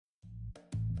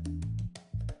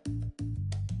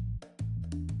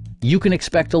You can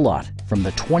expect a lot from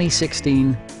the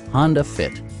 2016 Honda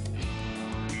Fit.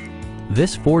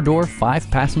 This four-door,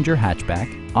 five-passenger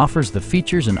hatchback offers the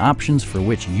features and options for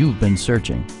which you've been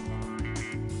searching.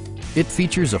 It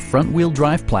features a front-wheel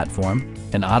drive platform,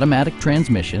 an automatic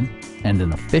transmission, and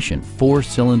an efficient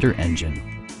four-cylinder engine.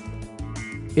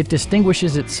 It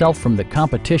distinguishes itself from the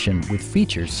competition with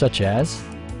features such as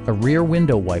a rear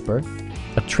window wiper,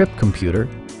 a trip computer,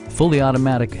 fully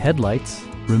automatic headlights,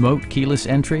 remote keyless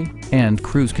entry, and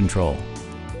cruise control.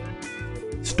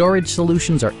 Storage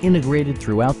solutions are integrated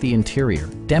throughout the interior,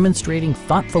 demonstrating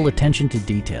thoughtful attention to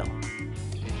detail.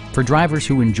 For drivers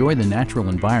who enjoy the natural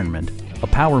environment, a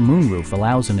power moonroof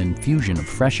allows an infusion of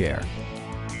fresh air.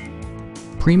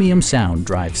 Premium sound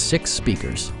drives 6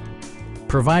 speakers,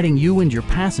 providing you and your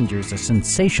passengers a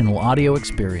sensational audio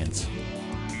experience.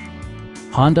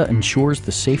 Honda ensures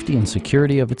the safety and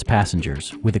security of its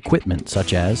passengers with equipment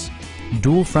such as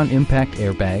dual front impact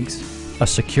airbags, a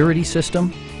security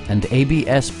system, and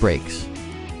ABS brakes.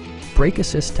 Brake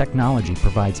Assist technology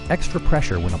provides extra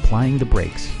pressure when applying the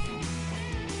brakes.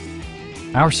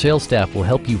 Our sales staff will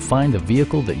help you find the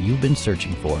vehicle that you've been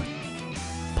searching for.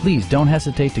 Please don't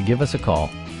hesitate to give us a call.